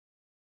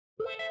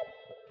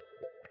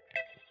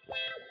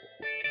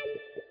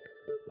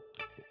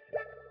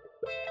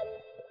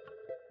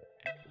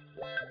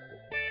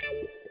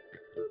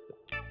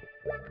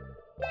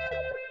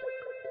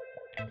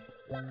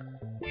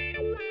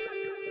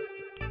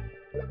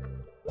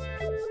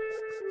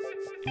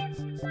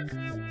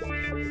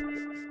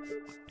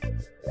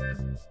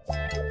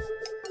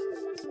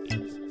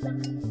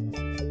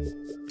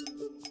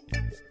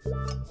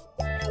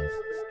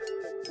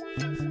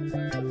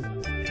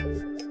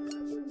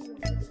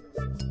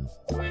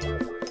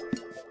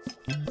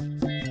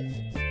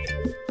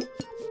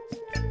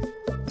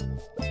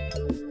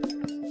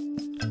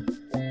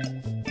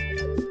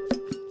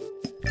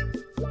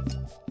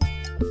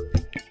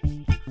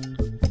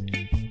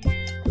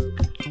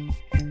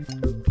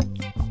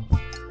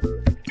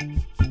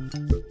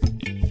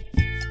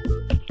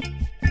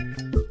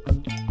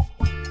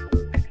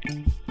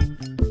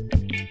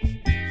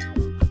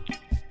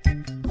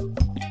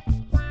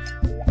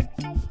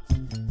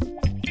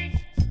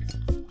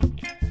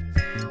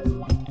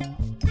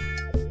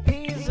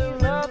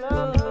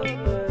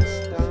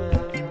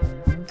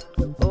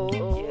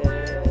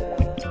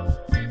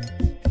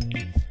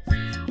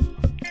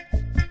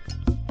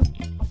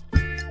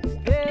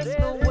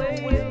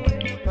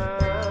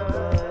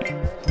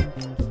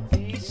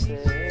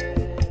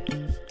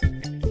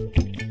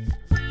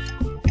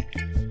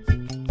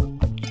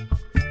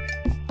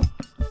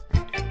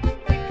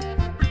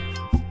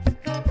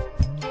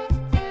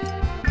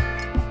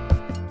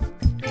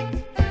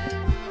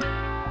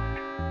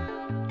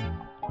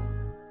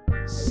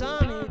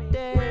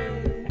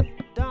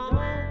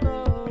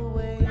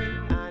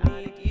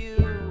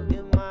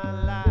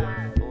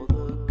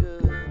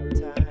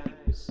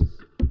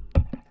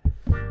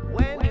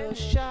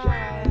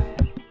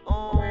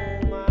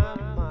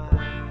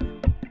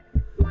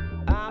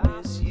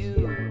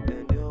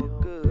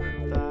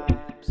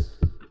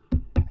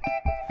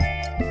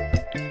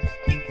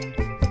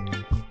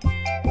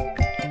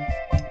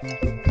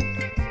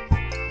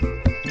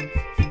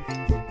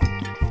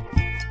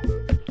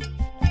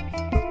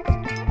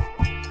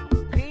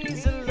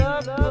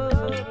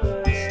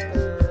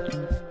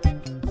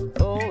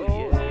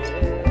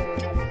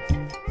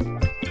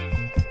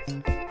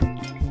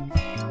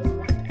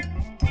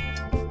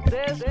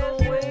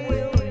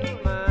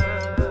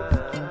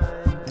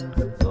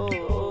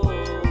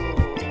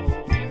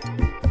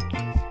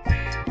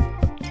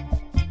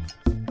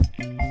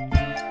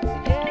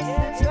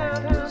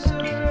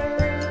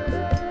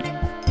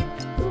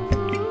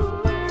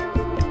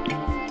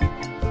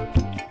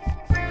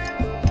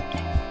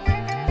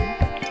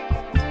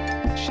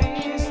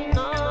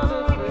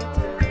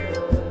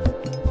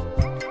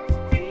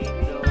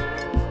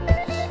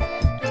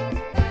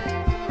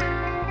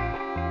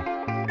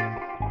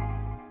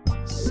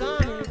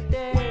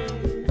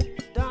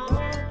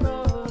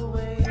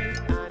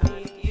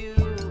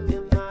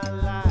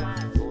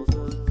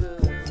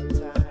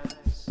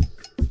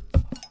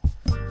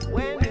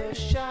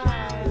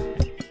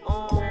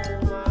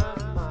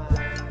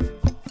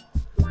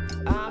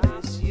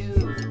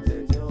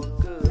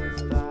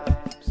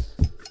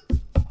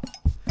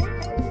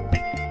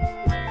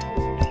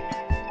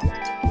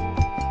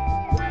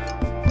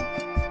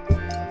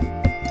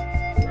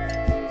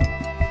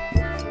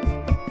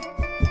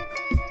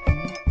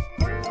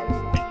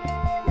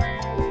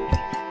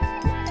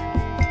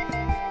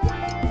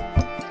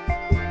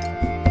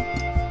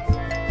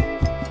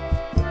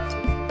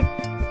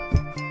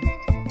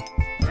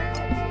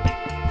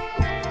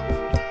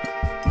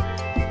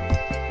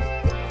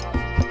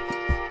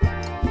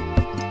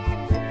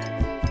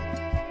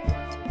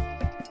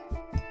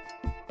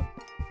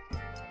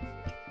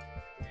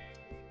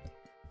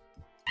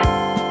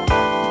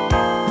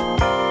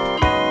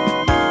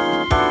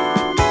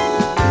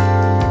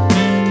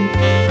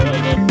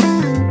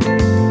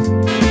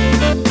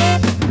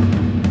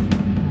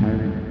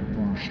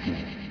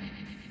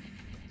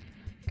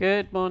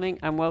Good morning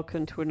and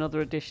welcome to another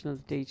edition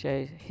of the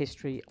DJ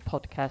History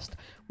Podcast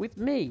with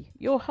me,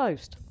 your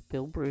host,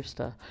 Bill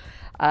Brewster.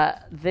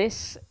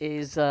 This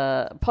is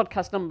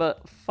podcast number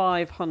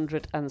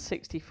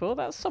 564.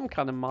 That's some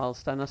kind of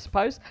milestone, I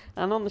suppose.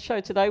 And on the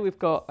show today, we've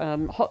got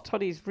Hot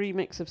Toddy's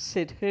remix of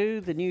SID WHO,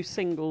 the new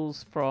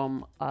singles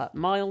from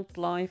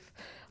MILDLIFE,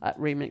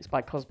 remixed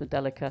by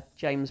Cosmodelica,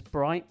 James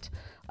Bright,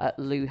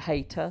 Lou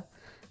Hayter,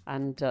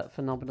 and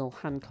PHENOMENAL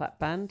HANDCLAP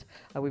BAND.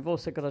 We've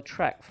also got a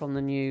track from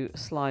the new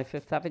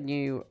SLY5THAVE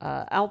FT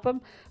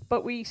album.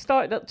 But we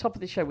started at the top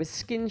of the show with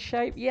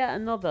Skinshape, yet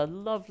another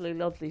lovely,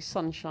 lovely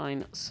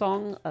sunshine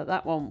song.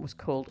 That one was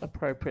called,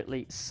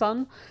 appropriately,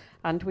 Sun.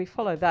 And we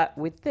follow that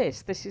with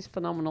this. This is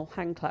PHENOMENAL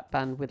HANDCLAP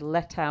BAND with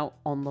Let Out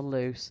on the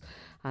Loose.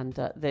 And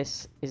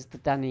this is the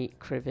Danny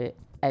Krivit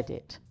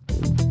edit.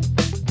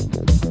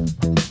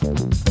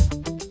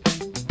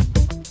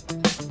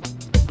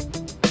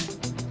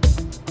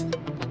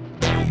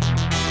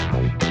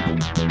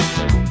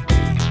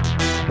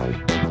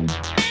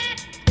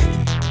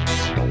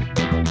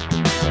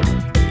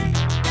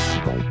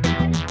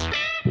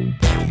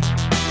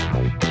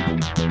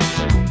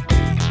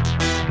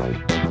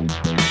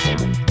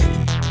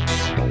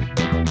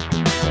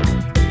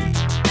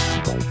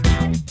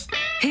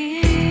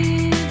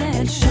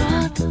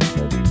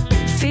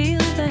 Feel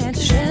that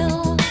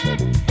chill,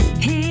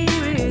 here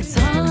it's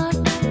hard.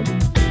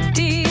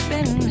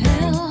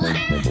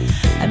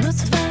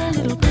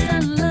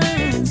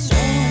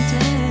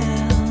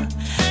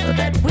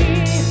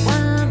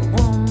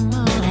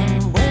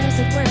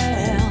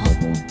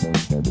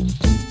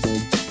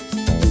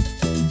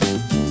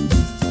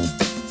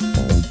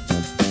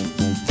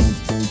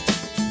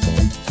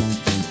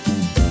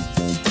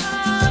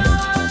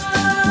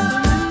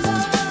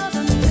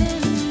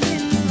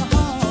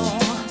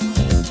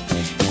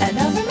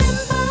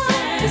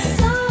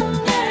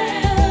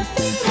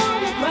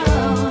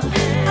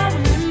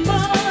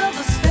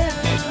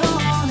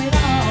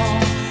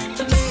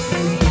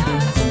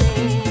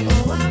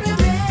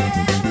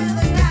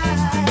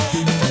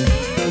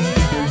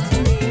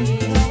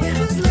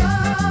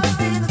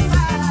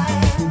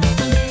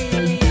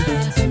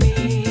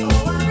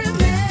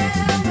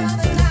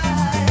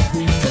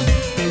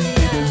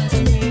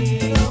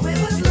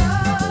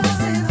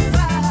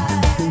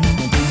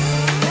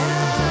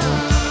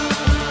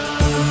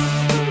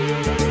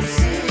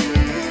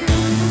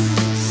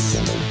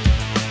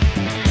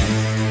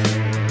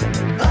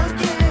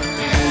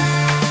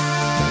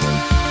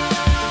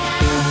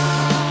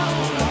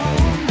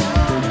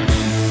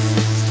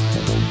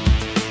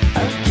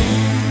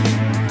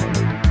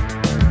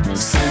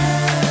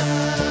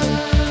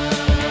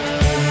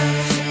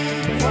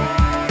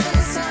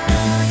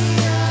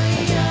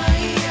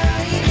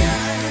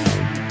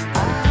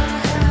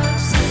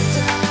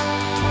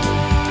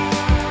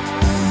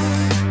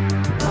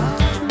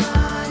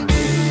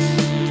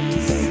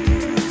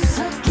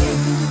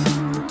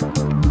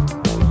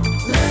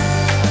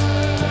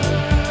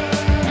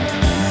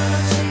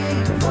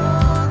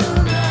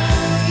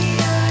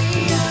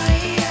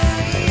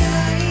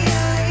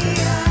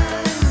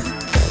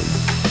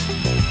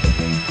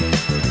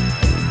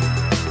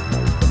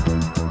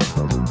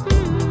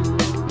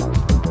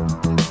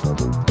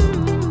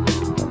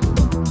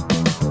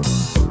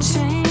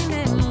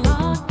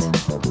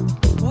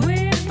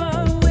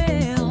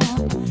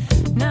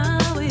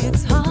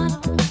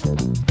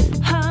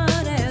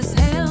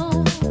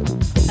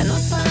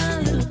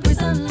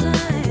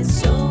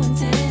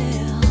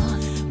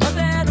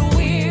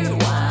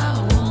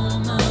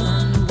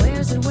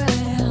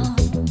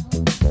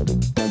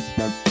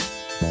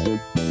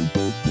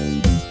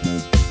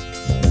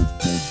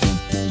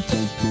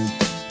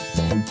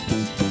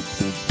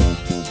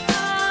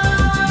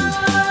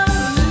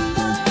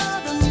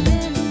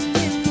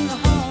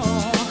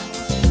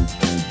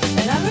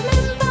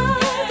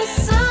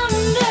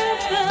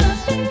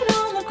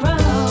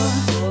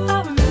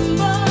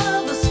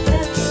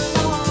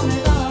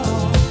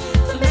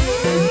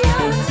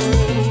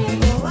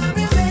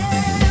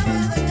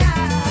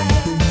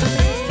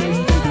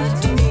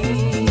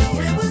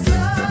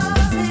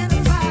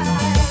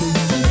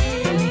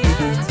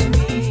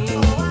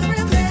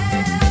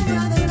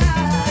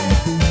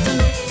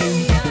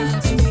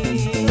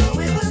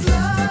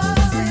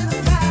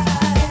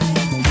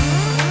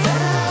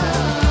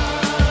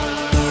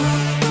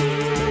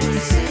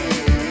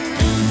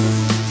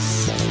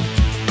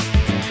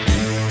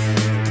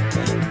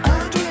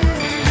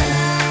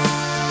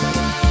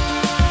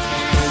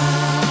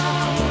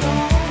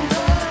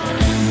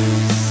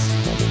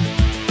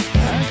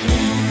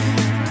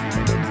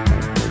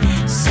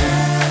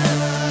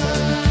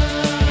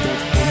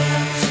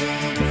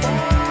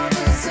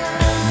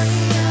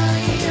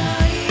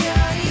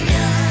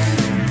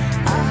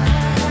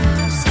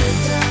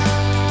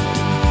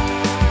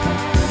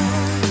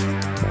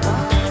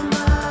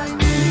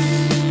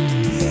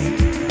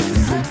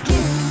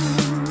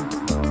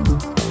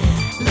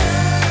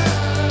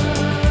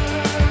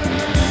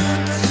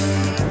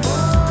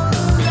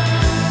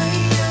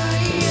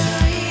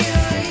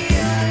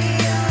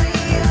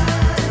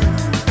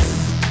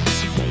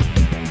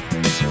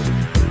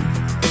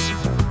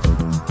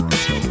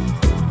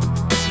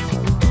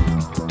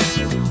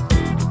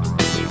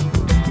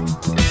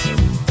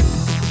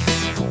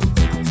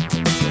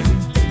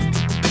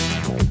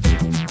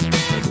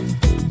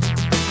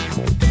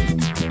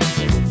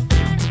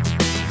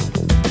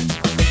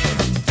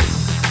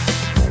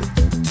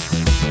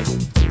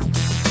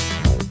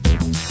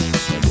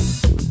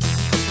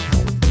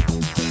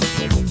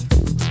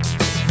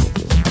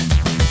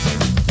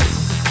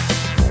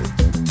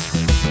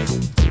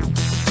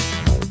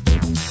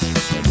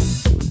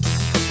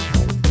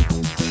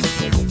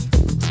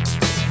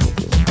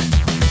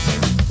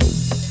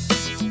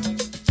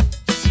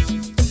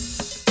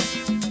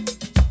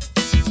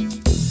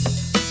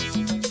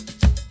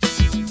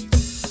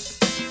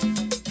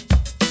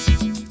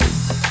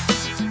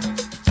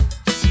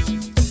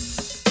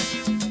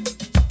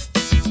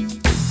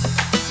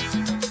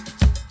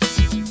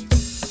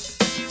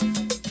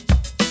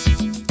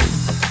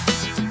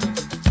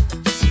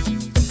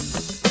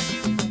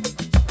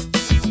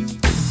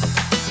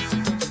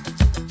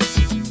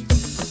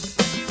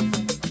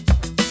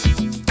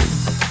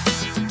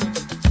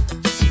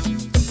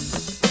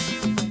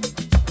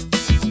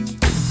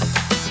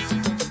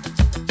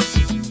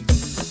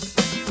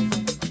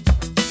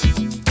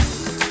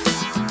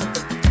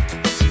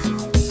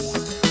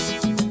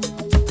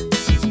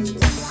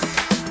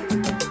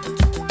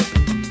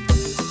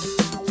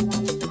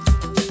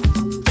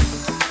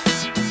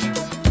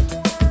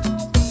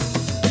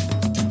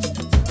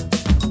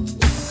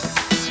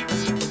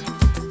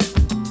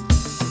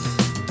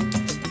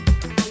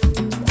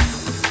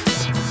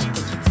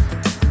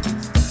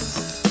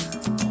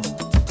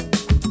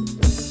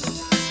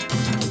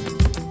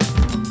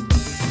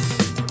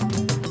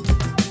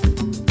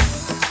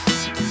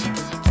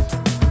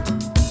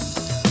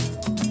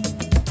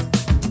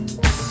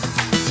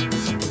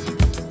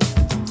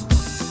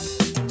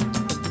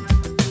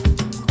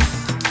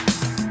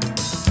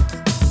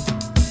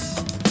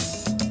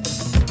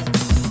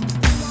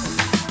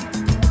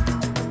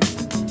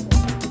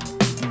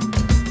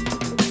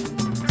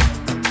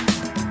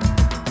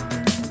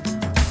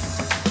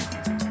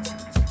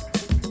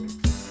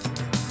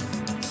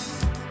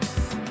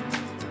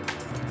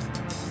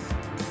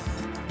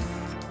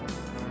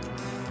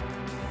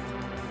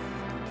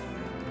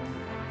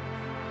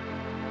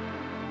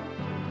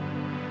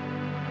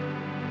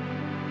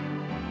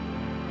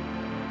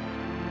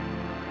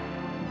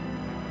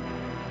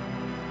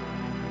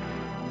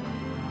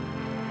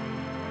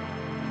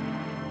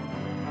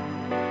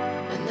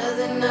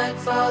 Another night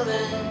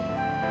falling,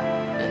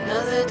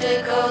 another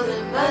day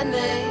calling my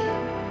name.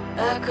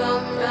 I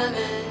come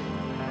running,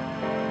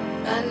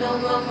 I know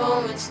my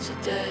moments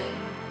today.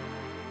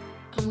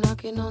 I'm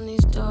knocking on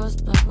these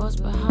doors, like what's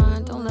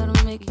behind. Don't let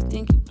them make you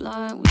think you're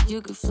blind. Well,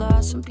 you could fly.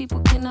 Some people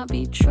cannot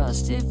be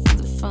trusted for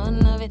the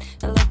fun of it.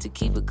 I like to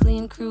keep a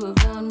clean crew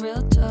around,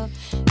 real tough.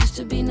 Used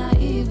to be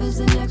naive as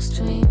an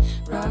extreme.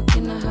 Rock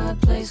in a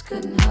hard place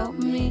couldn't help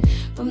me.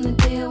 From the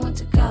day I went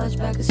to college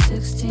back at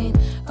 16.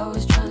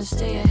 Always trying to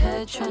stay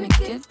ahead, trying to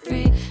get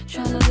free.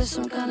 Trying to live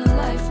some kind of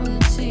life from the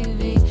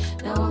TV.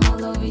 Now I'm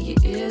all over your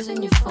ears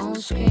and your phone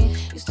screen.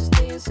 Used to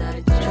stay inside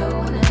of the Joe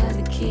when I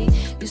had the key.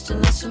 Used to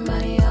let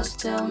somebody else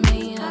tell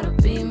me how to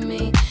be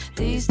me.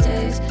 These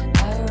days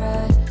I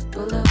ride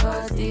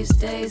Boulevards, these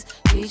days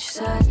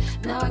beachside.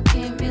 Now I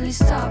can't really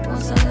stop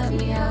once I let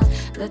me out.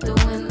 Let the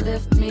wind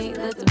lift me,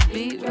 let the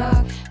beat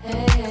rock.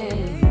 Hey,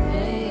 hey,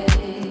 hey,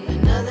 hey.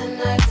 Another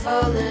night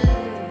falling,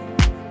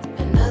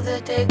 another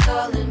day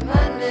calling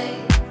my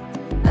name.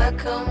 I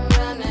come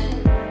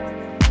running,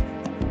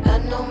 I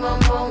know my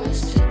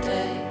moments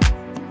today.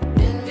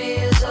 Envy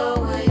is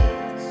always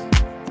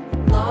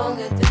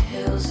long at the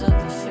hills of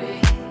the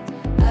free.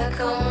 I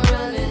come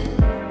running,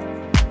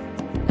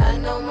 I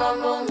know my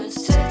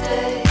moments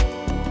today.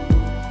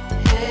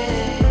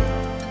 Hey,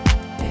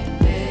 hey,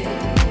 hey,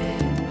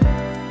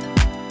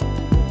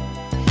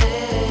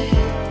 hey,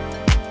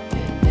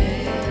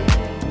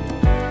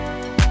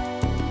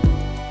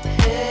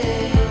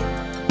 hey,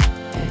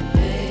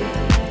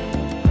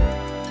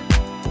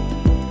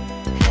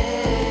 hey,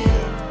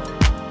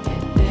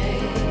 hey.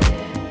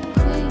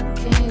 Queen,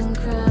 king,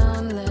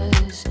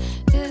 crownless,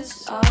 it's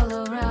all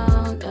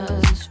around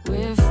us.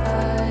 We're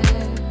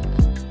fire,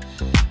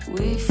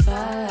 we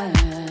fight.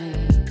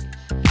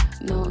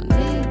 No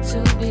need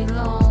to be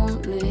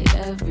lonely.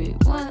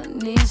 Everyone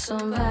needs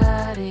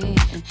somebody.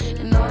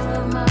 In all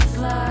of my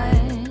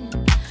flight,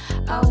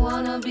 I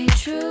wanna be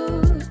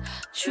true,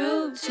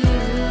 true to you.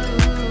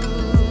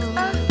 I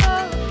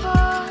fall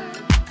apart,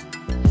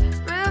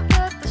 rip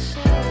at the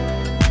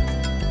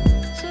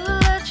seams to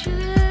let you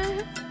in.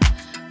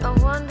 I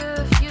wonder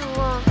if you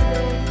want me.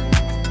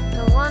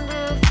 I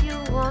wonder if you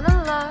wanna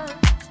love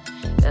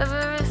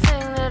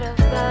everything that I've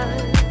got.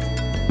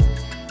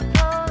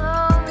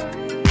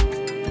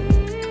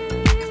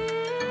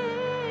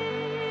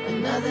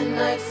 Another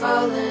night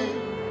falling,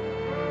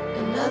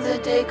 another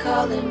day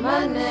calling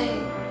my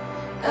name.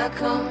 I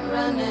come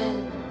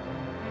running,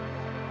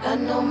 I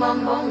know my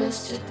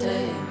moments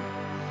today.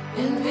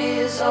 Envy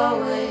is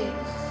always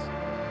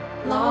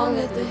long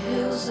at the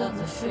hills of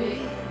the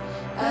free.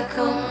 I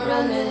come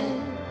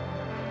running,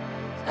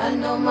 I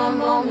know my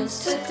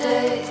moments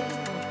today.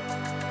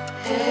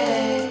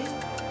 Hey,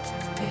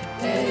 hey,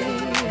 hey,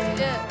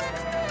 yeah.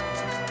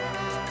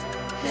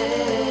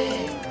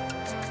 Hey,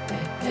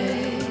 hey,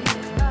 hey.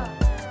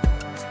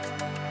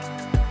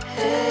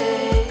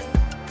 Hey,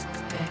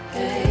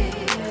 hey,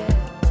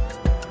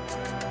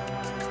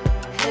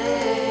 hey,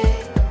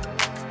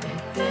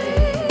 hey,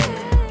 hey.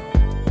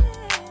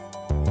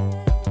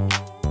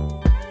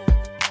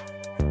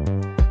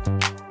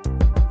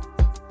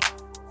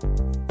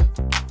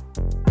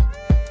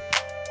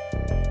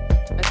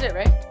 That's it,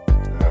 right?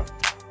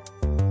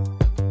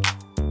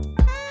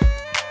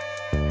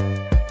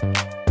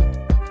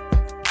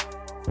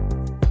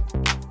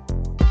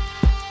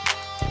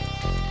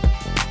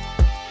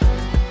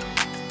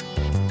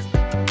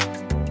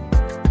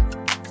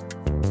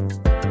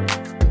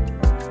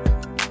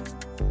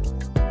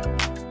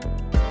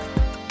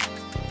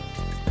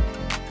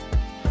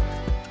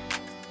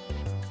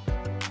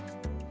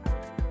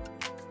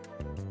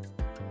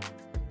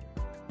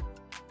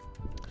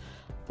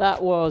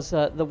 That was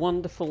the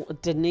wonderful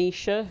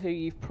Denitia, who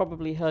you've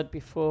probably heard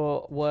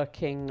before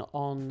working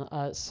on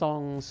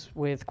songs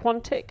with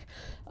Quantic,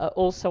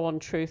 also on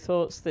True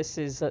Thoughts. This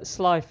is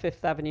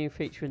SLY5THAVE FT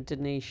featuring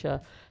Denitia,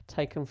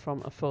 taken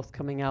from a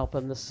forthcoming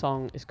album. The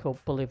song is called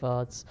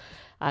Boulevards.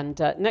 And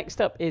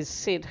next up is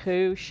SID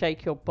WHO,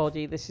 Shake Your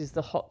Body. This is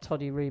the Hot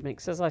Toddy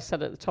remix. As I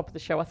said at the top of the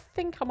show, I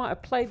think I might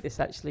have played this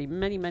actually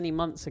many, many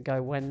months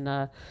ago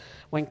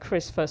when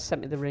Chris first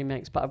sent me the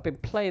remix. But I've been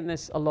playing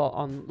this a lot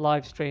on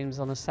live streams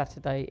on a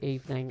Saturday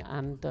evening,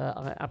 and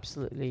I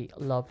absolutely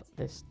love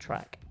this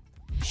track.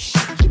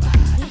 Shake your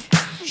body,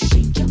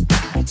 shake your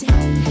body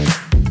down.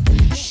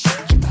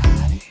 Shake your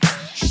body,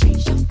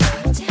 shake your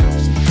body down.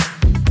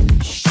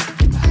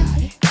 Shake your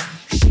body,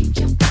 shake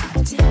your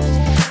body down.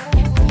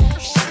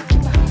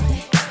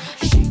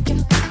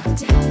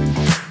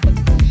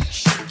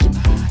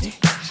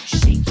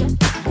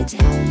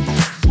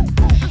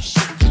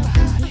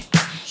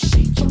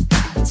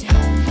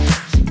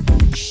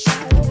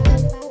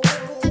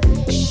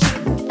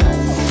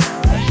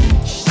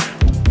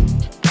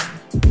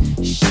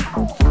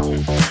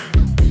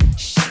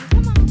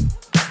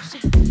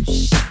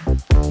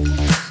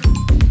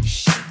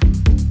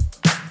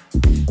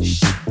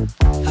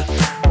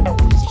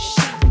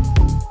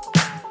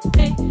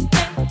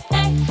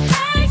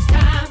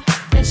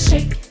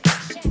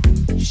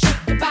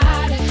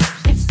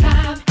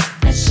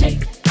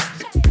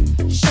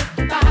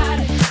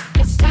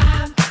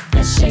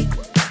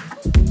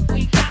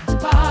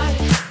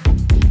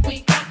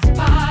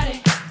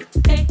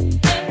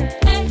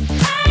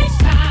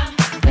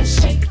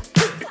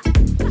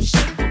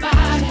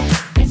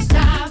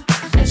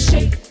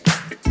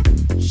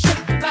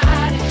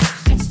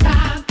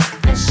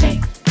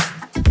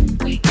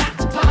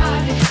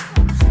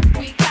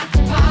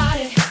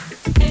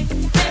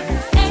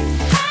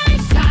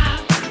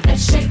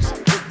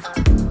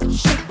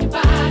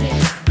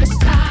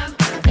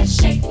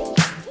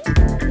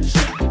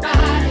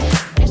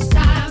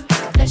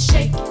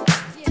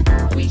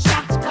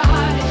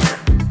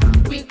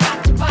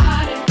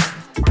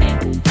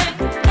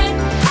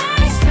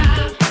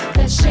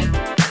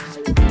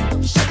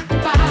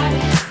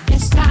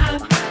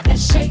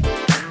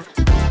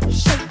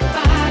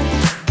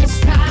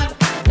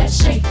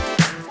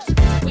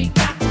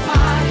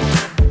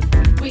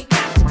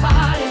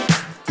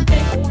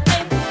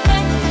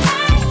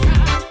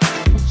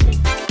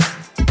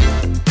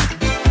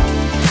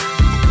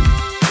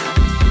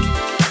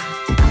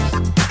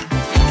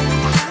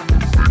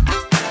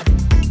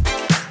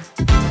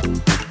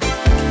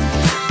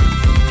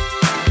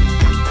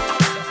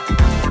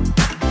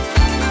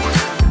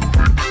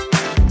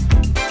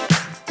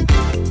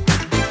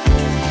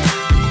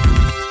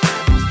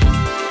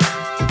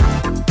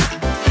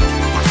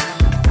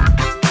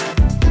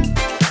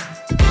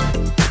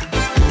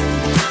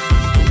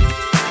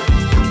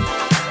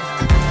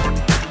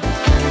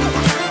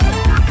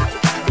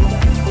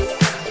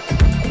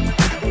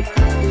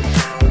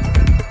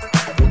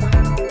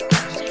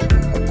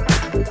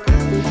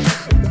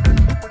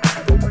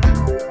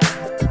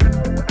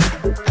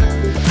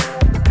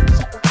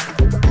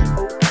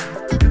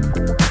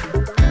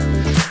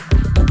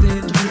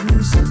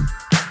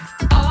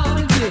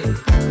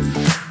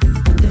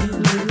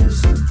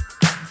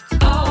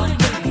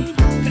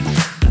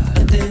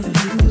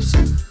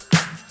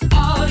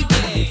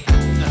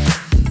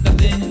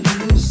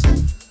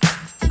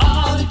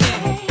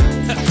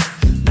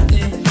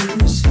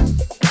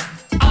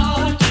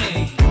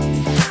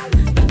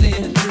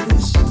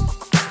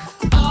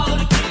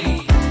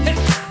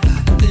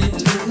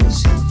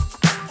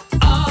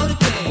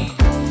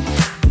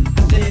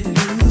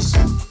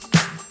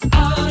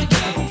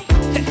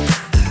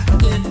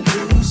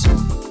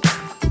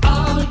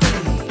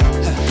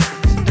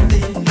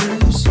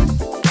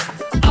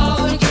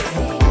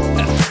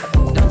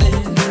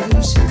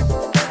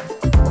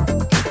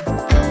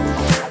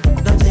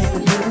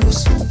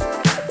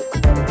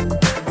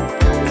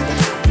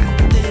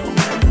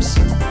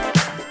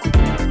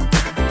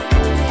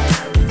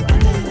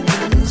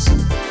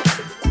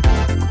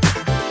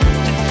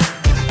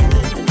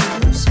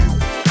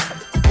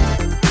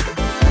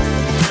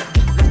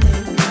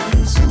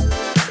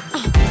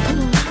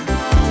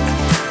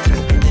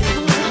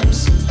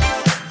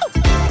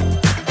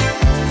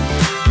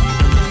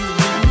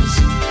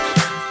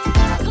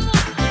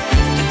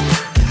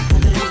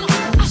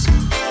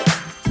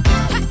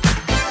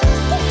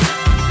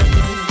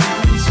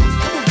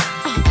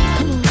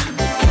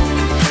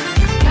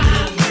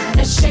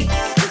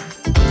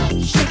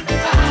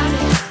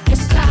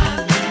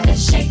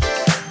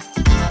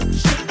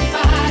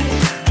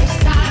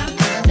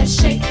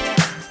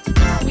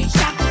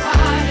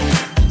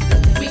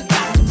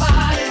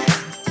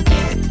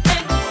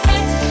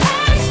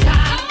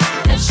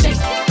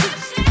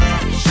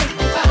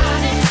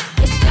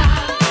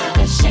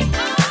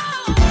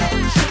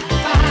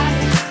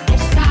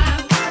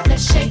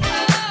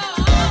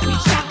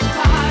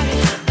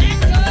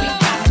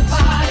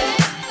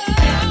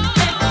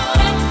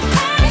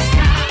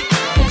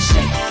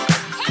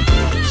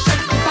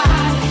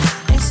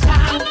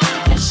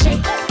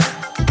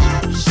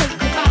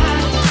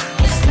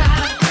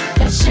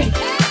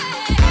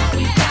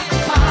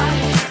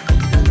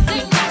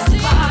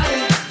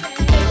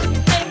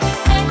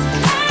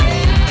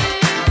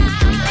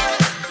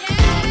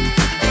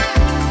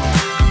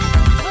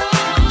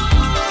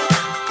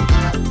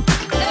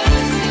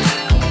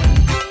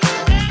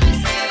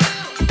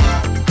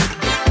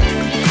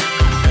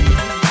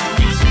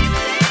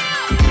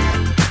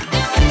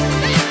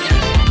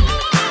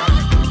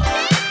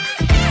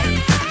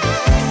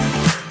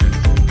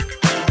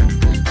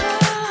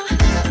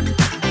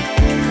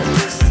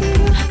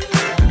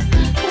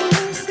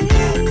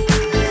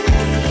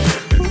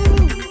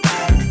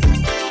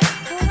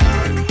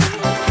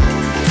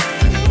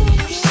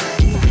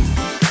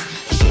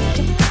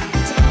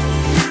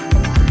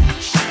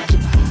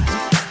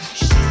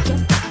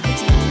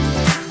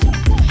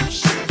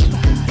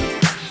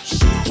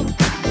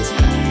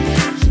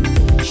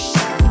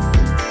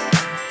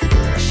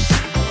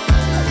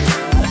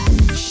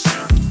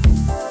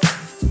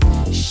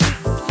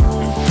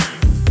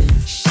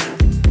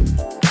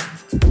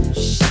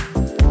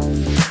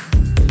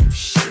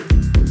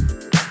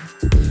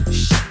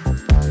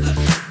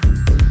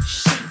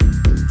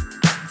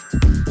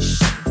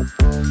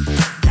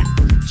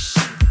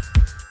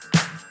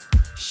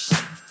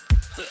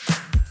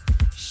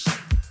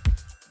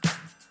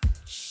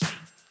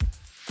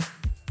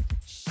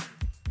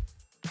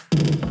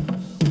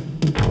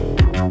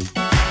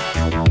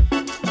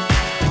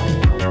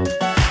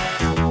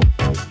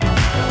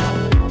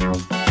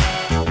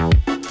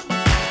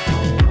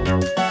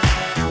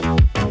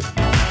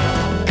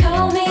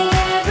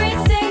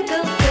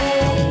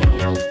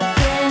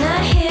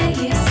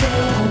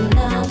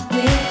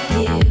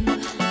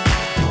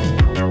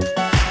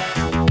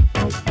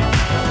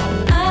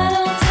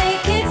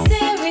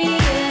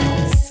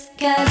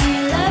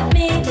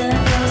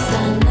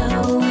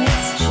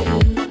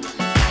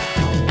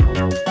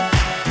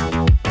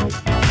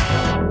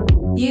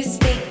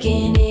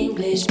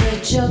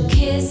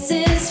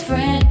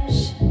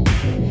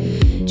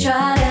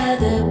 Tried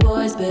other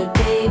boys, but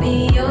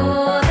baby,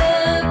 you're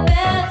the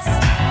best.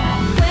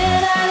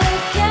 When I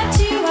look at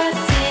you, I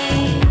see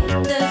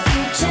the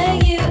future,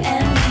 you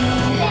and me.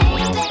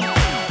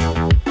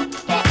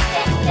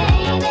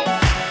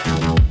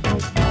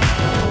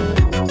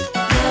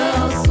 No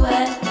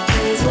sweat,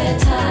 'cause we're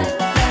tight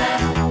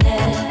like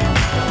that.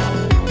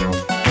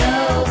 No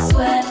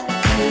sweat,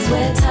 'cause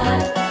we're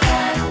tight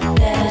like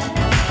that.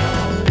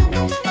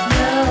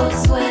 No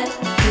sweat,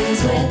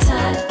 'cause we're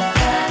tight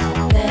like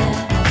that.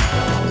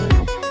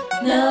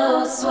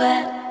 No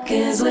sweat,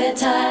 'cause we're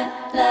tight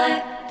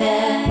like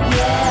that,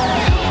 yeah.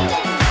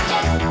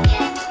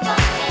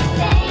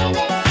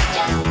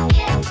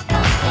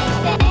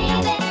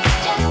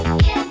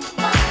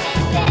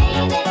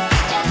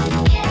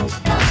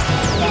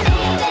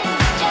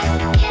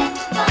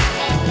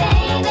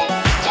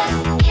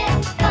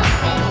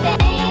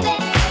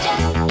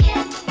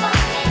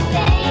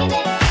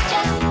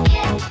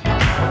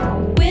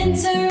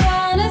 Winter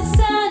on a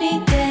sunny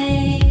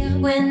day,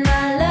 when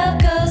my love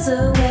goes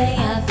away,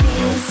 I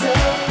feel so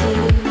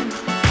blue.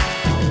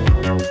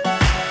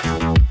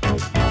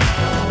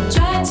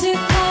 Tried to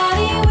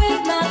party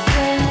with my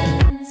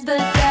friends,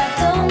 but that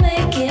don't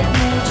make it.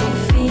 Made you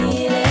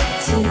feel it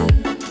too.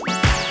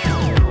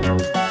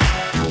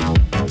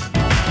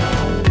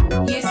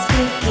 You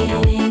speak in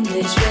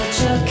English, but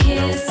your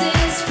kiss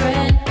is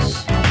French.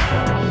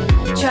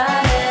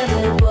 Tried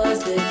other boys,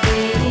 but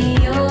baby,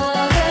 you're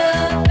the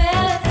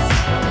best.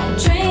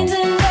 Trains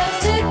and boats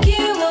took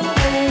you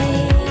away.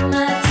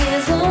 My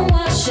tears won't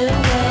wash away.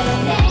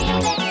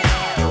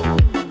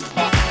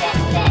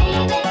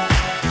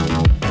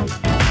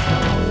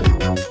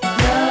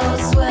 No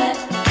sweat,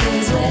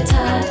 'cause we're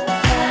tight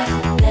like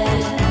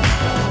that.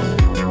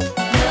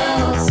 No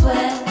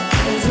sweat,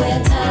 'cause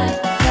we're tight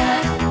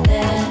like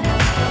that.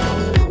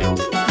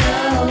 No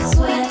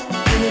sweat,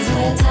 'cause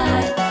we're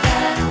tight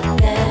like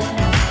that.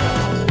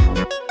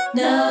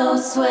 No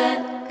sweat,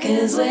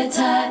 'cause we're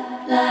tight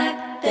like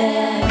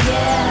that,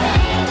 yeah.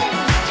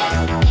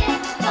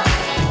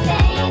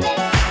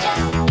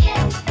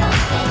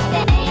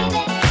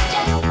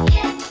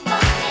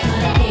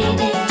 My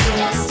baby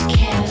just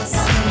cares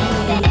for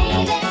me.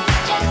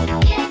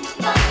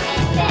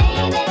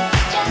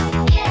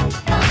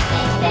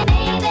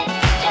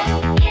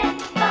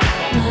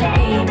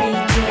 My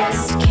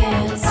baby just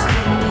cares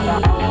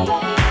for me.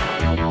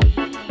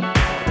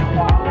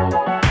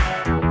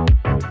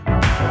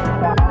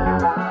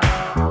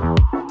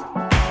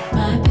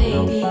 My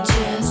baby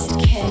just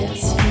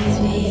cares for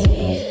me.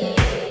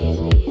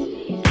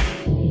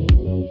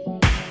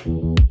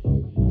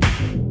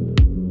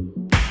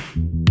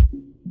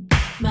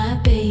 My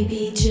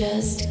baby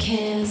just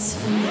cares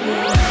for me.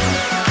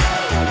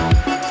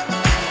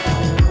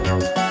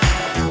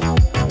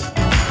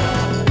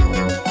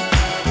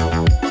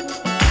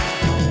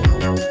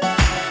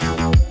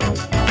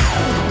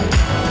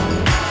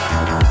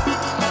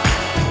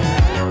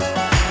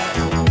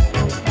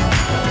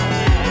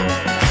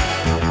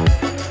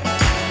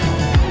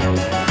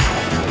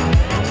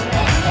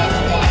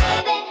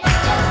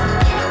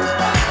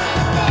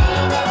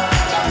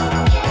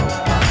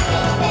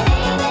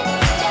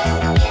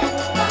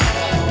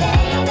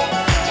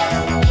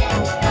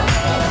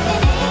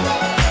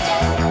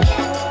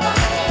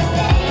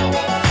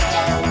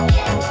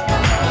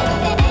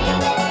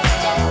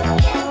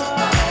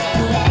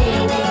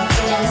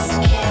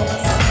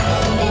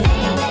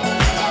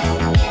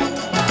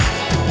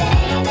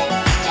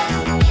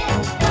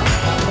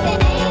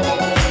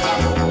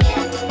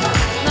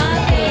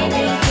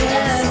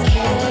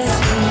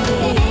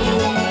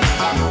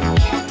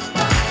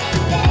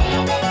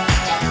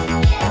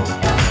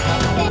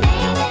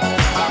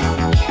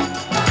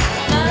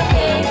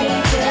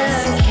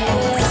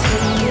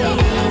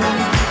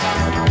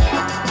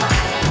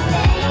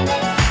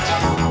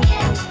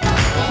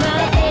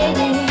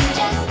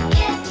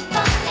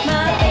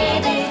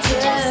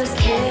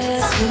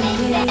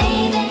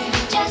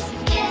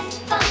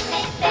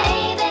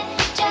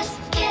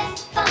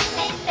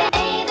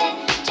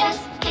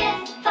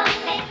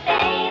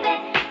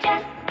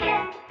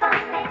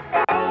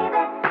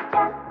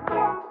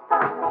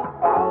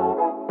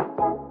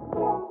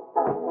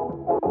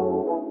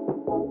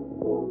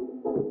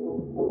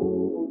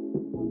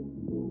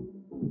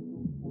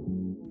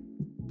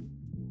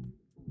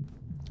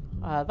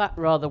 That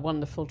rather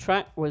wonderful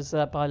track was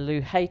by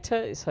Lou Hayter.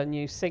 It's her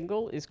new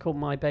single. It's called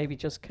My Baby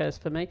Just Cares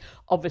For Me.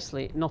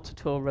 Obviously not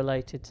at all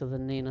related to the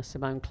Nina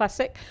Simone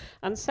classic,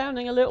 and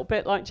sounding a little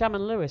bit like Jam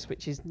and Lewis,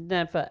 which is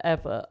never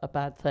ever a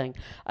bad thing.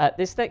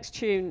 This next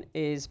tune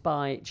is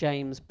by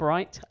James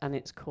Bright, and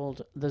it's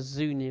called The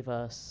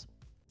Zooniverse.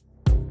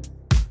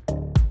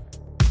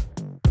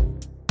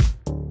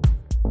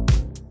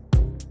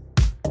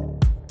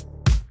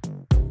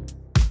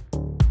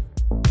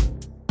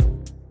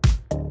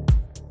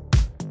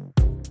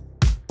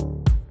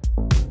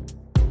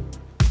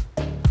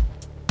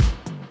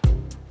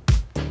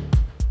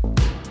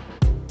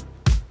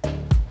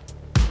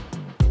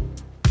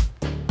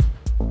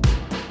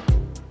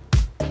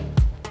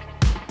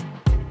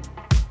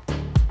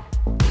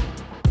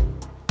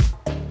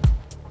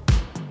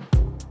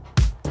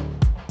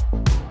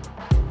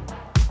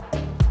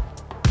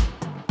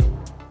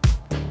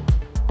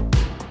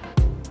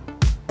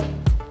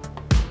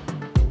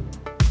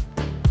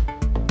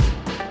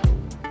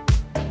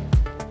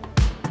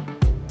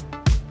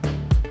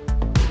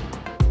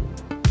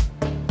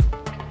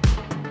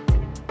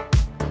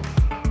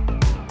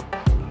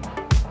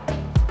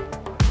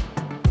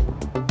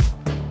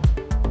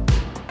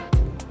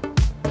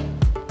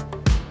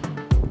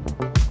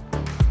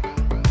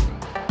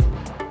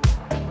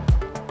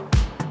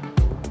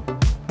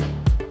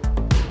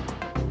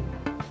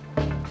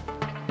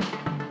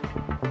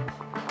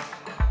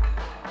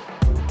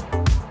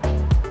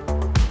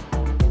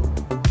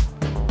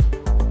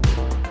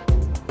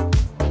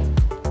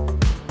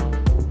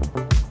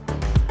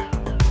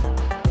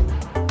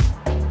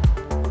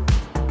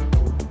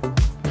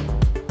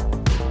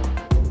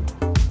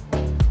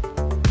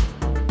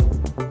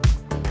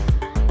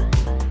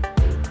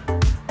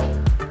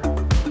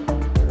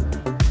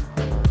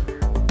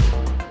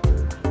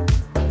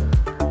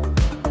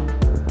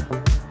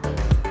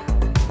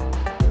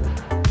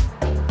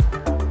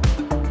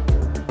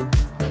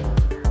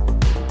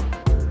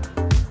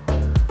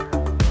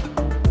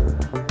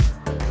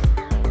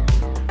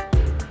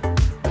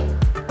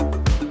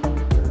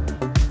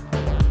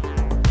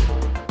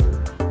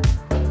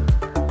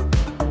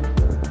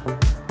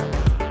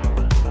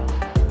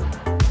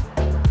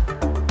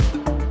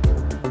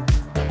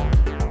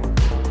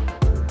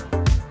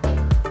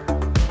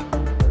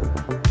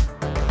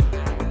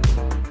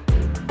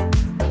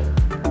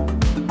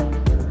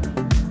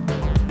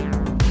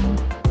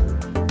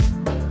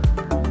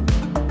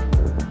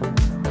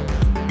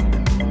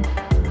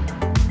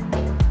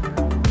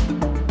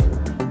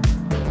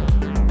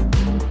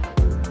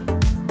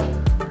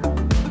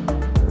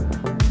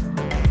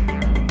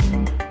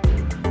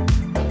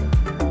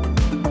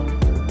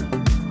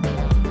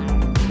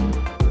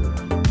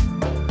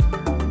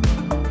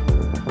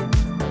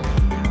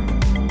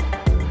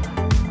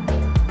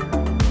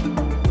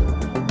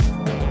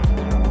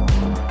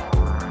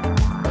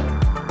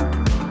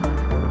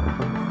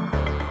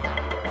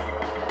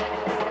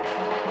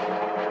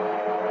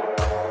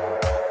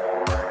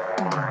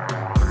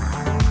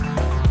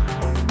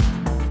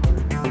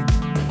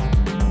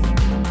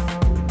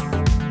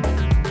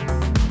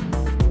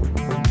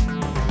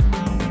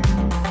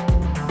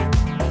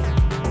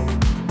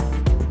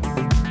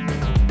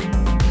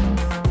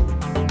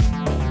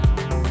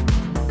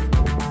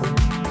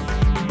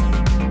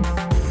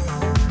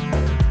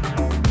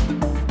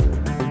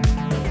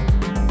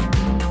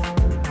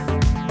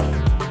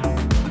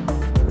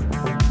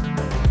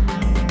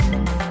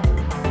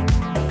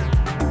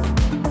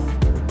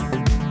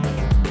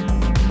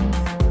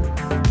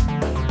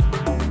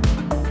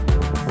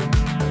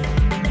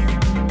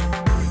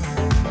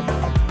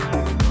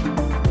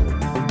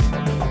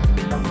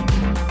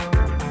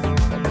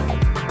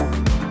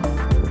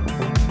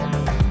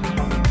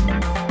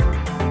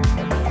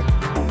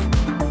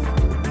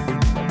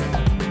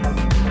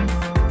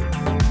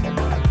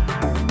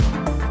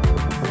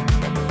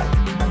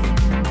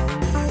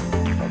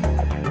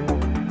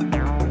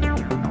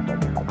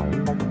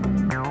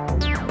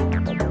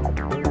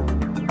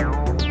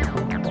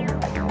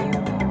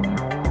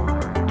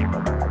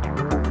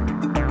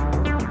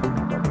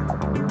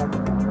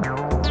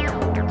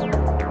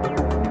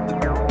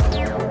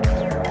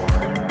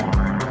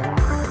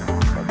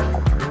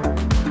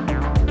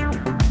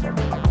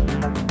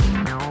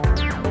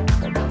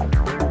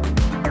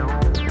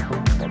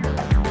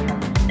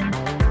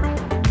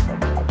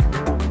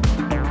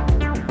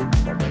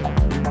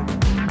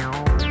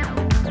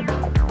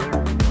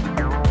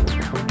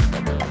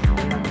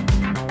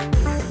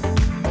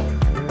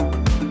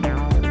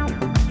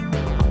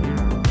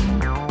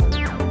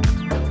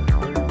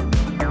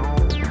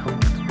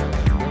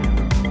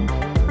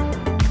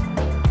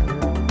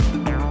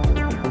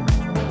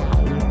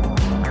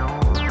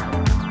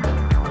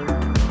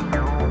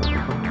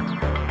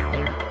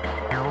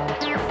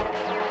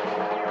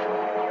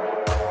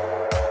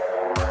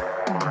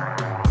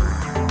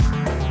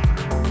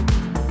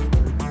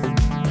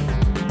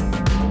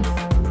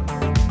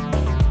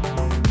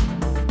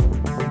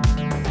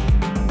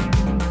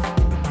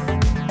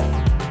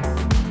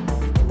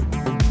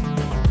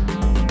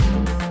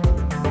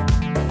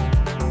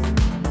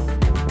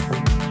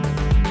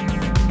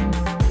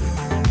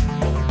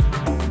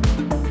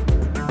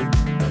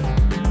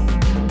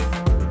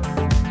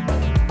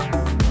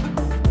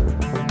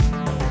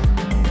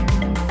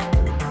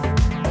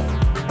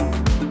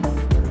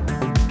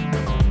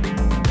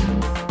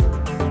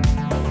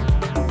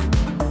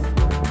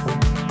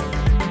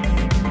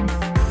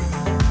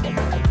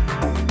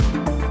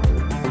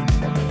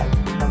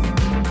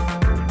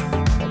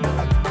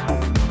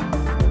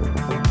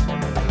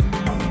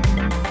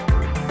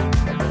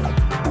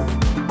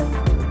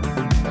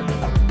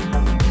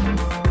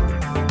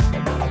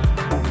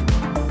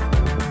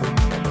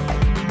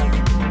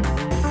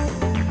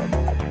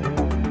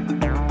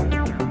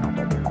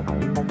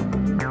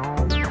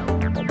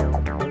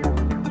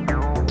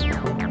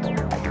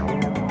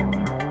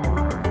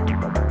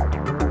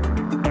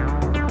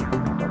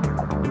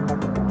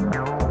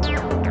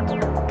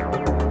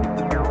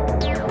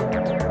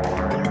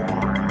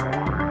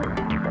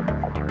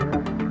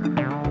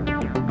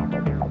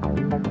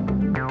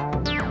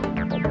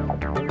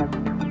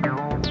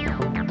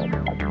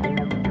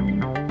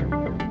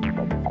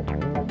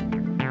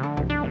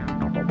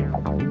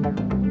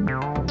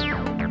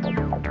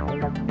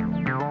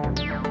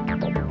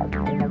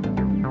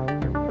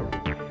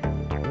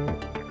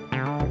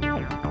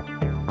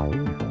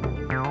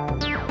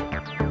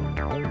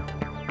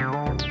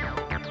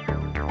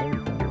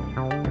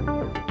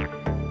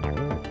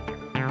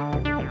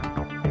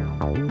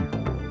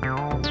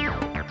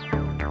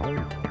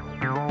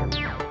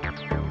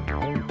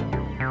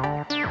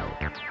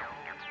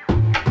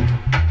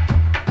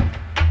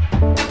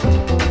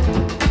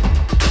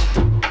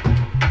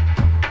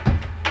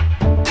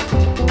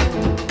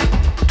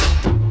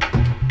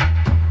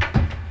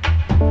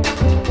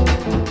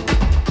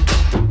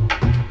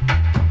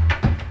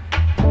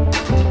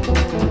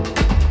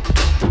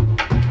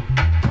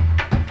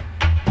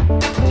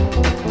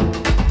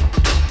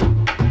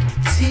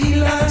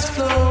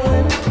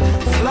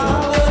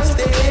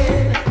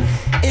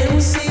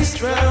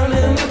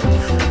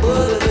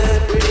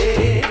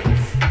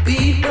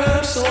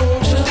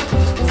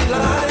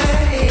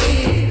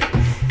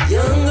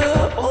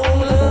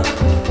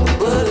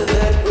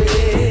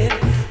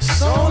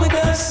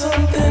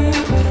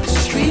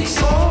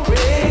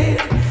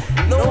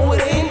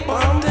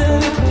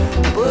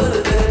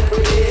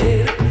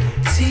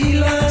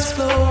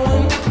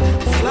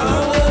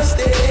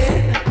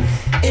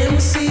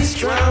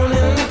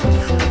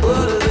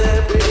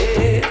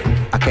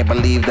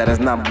 that is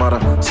not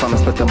butter. Some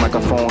split the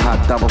microphone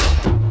hot double.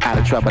 Out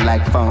of trouble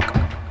like funk.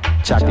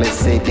 Chocolate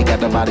said they got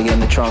the body in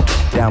the trunk.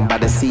 Down by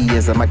the sea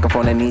is a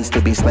microphone that needs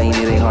to be slain.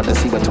 It ain't hard to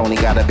see what Tony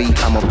gotta be.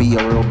 I'ma be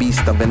a real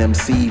beast of an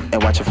MC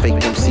and watch a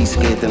fake MC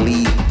scared to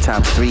lead.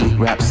 ×3,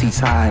 rap seats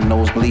high,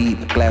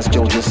 nosebleed. Glass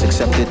Joe just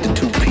accepted the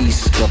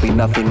 2-piece. There'll be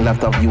nothing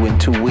left of you in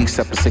 2 weeks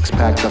except a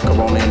 6-pack of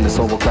Corona in this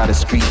overcrowded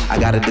street. I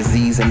got a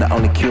disease and the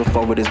only cure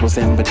for it is what's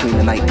in between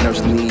the night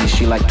nurse knees.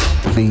 She like,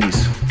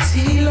 please.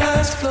 Tea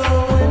lights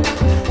flowing,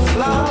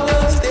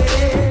 flowers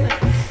dead,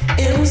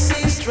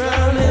 MCs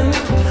drowning,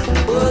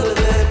 butter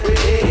that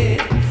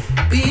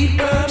bread, beat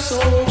rap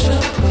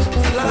soldier,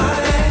 fly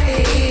that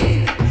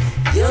head,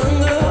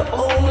 younger,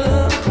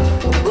 older,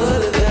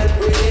 butter that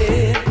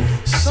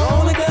bread,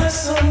 Sonic got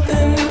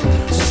something,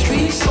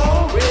 streets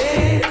all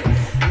red,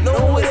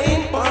 no it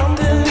ain't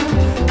bombing,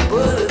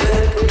 butter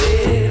that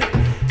bread,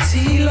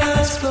 tea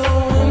lights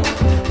flowing,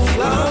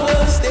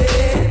 flowers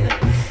dead,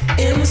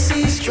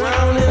 MCs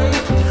drowning,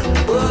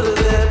 butter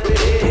that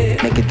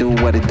bread. Make it do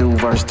what it do,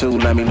 verse 2.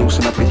 Let me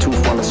loosen up your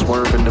tooth while I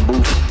swerve in the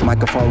booth.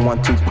 Microphone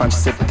 1-2 punch,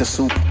 sip the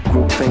soup.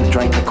 Group think,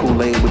 drank the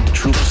Kool-Aid with the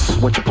troops.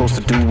 What you supposed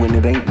to do when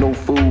it ain't no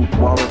food?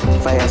 Water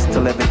fast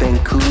till everything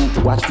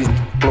cool. Watch these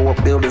blow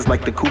up buildings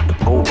like the coop.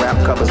 Old rap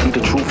covers be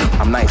the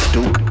truth. I'm nice,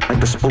 Duke. Like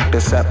the spook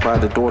that sat by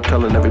the door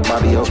telling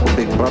everybody else what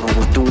Big Brother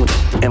was doing.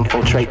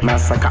 Infiltrate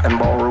mass like cotton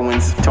ball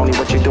ruins. Tony,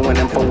 what you doing?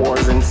 Info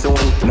wars ensuing.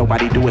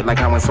 Nobody do it like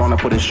how it's on to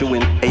put a shoe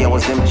in. Ayo,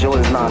 it's them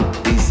Jordans,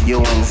 not these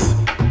Ewings.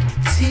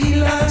 Tea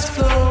lights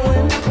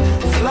flowing,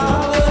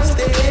 flowers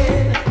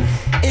dead,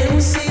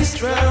 MCs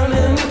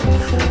drowning,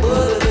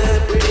 butter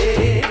that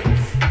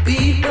bread,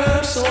 beat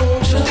rap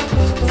soldier,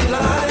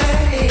 fly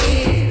that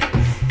head,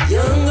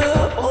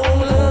 younger,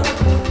 older,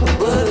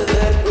 butter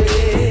that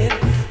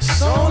bread,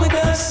 Sonic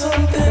got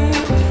something,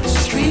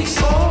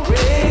 streets all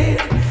red,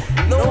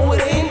 no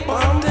it ain't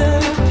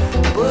bombing,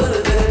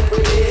 butter that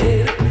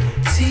bread,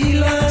 tea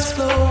lights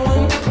flowing,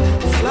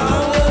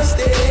 flowers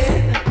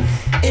dead,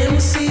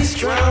 MCs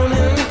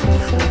drowning.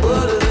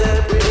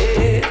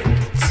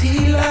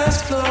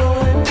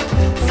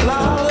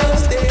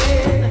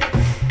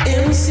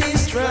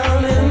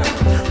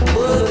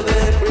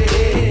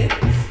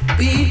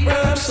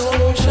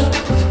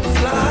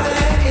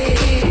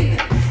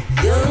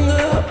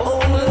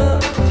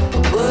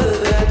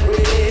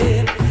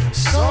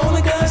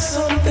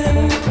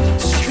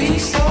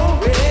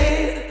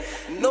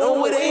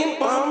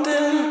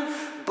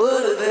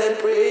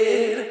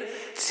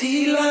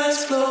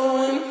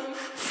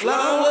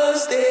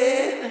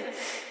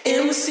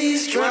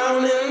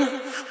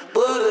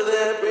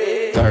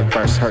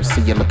 Verse hurts,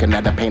 see you looking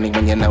at a painting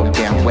when you know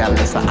damn well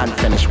it's an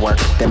unfinished work.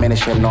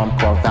 Diminishing norm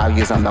core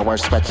values, I'm the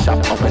worst.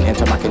 Sweatshop open,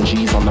 interlocking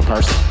G's on the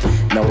purse.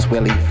 Nose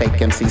Willie,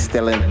 fake MC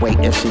stillin'. Wait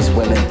if she's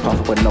willing,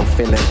 puff with no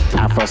feeling.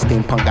 Afro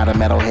steampunk got a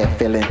metalhead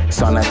feeling.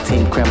 Sauna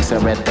team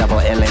crimson, red devil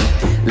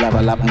illin'.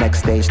 Level up next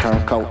stage,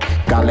 turncoat.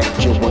 Garlic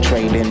jewel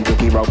trading,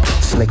 dookie rope.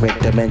 Slick with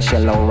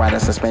dimension, low rider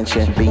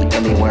suspension. Be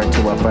any word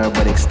to a verb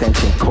with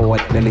extension.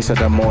 Chord, Lisa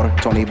D'Amour,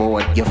 Tony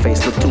Board. Your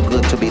face look too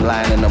good to be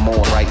lying in the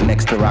morgue. Right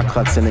next to Rock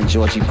Hudson and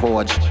Georgie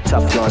Porge.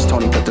 Tough yards,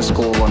 Tony put the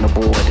score on the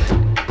board.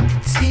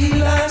 Tea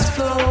lights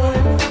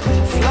flowing,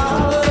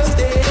 flowers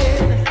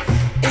dead,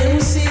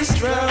 MCs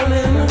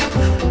drowning,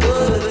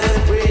 butter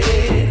that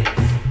bread,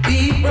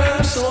 beat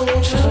rap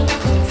soldier,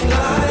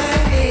 fly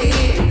that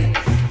head,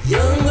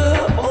 younger,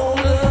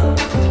 older,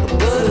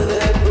 butter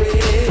that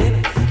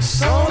bread,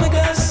 Sonic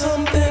got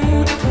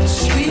something,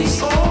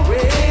 streets all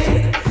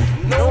red,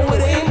 no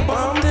it ain't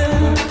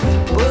bombing,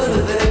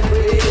 butter that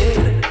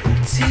bread,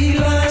 tea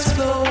lights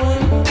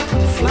flowing,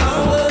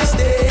 flowers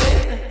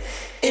dead,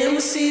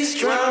 MCs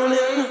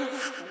drowning,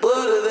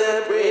 butter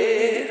that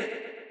bread.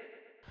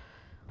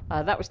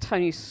 That was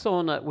Tony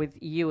Sauna with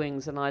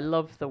Ewings, and I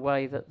love the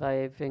way that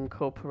they've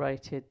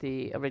incorporated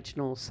the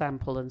original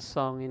sample and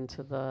song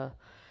into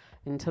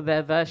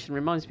their version.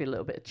 Reminds me a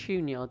little bit of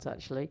Tune Yards,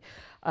 actually.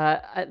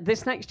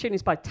 This next tune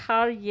is by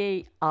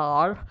TARJEI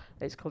ARE.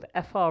 It's called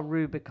FR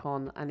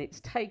Rubicon, and it's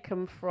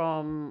taken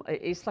from...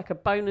 It's like a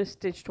bonus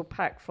digital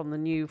pack from the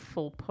new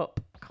Full Pup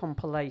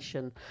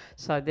compilation.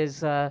 So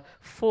there's 4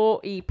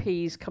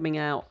 EPs coming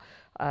out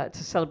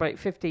to celebrate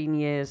 15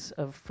 years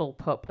of Full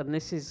Pup, and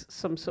this is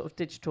some sort of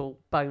digital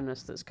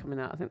bonus that's coming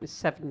out. I think there's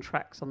 7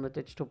 tracks on the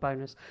digital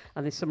bonus,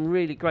 and there's some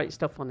really great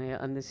stuff on here,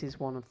 and this is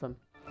one of them.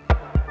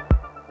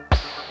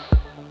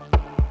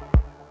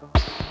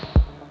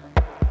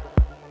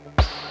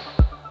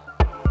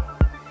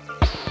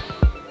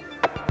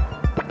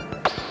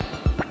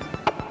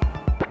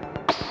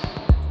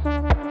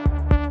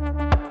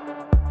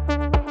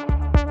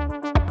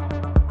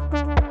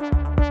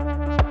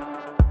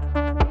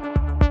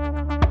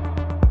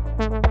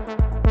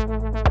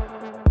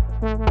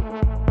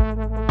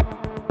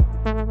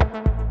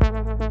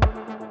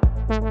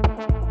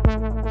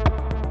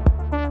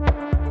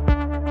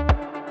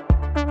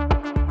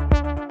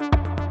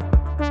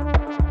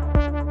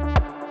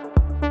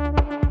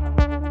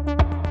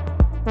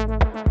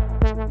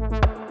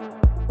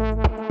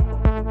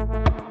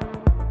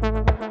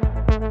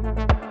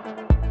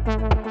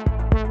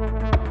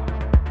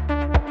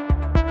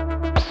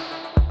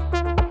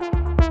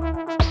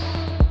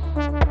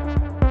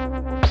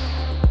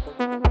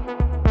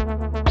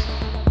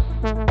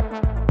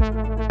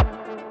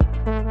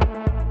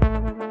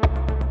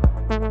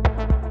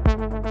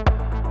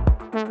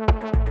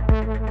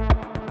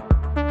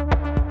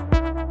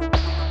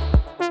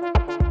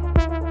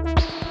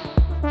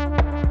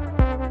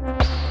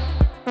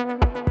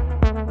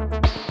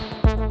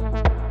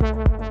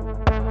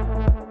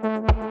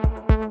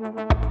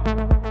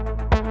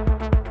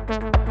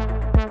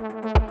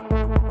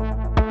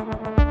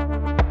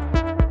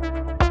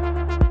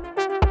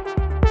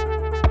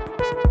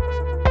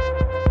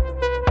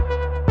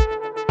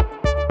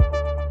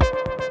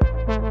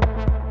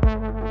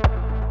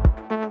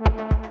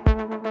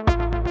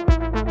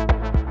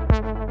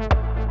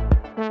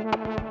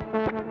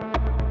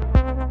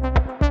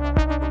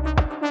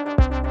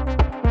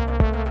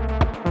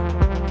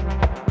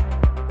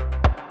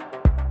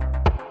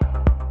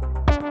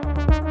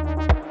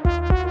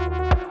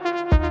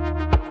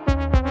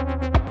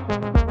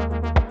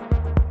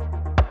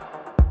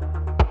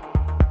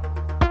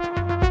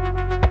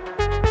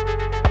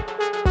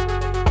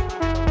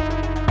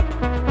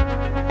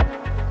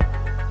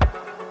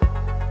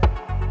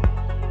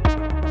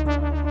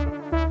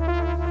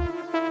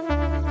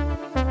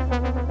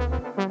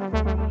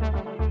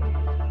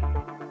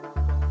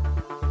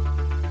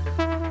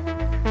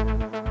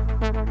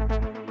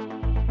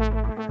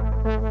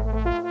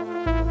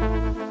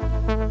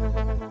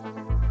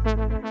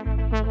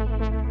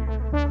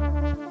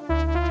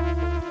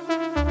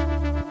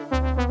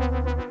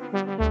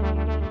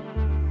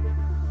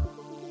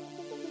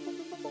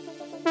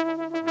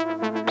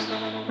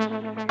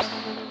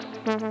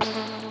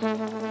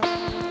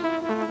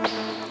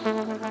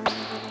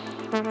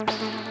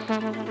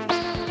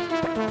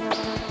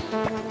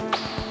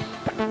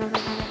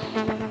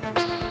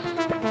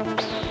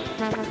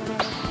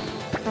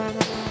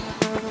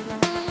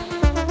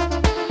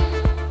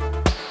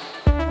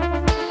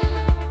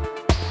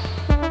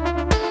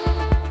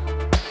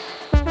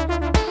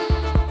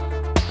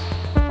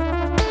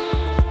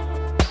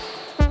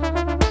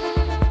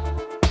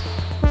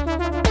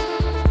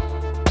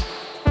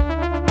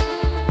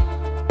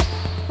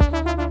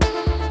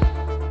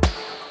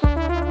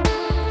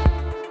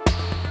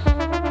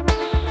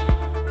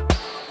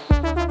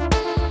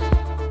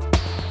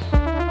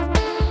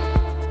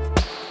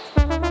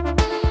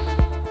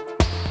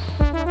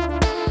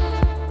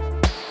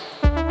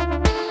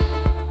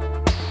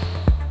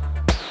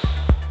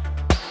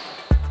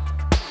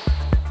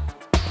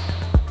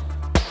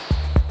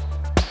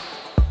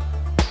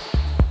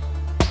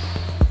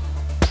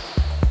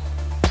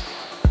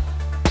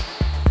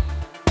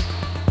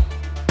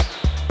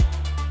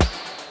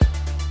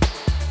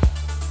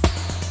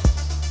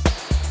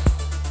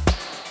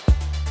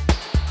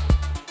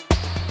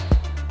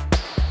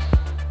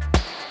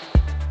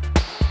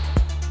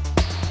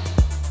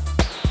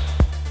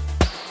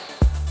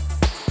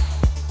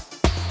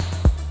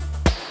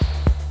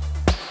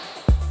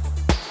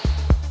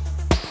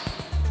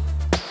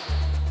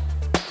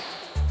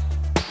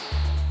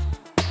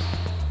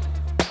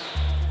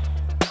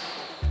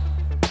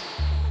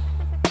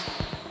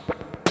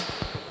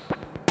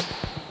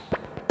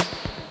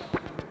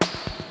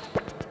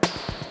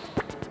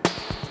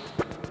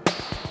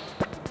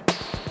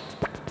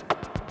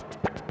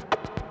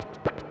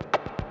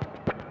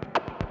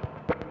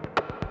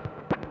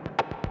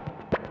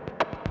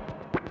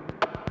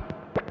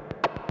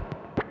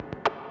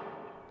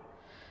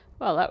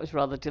 Well, that was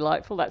rather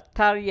delightful. That's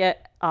TARJEI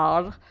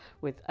ARE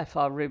with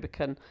FR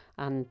Rubicon.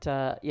 And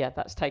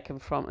that's taken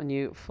from a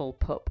new Full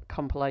Pup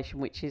compilation,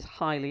 which is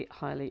highly,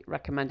 highly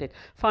recommended.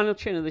 Final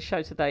tune of the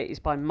show today is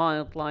by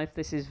Mildlife.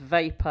 This is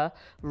Vapour,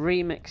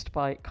 remixed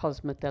by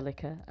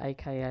Cosmodelica,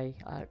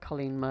 a.k.a.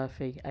 Colleen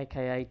Murphy,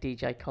 a.k.a.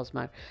 DJ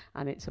Cosmo.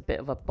 And it's a bit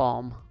of a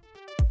bomb.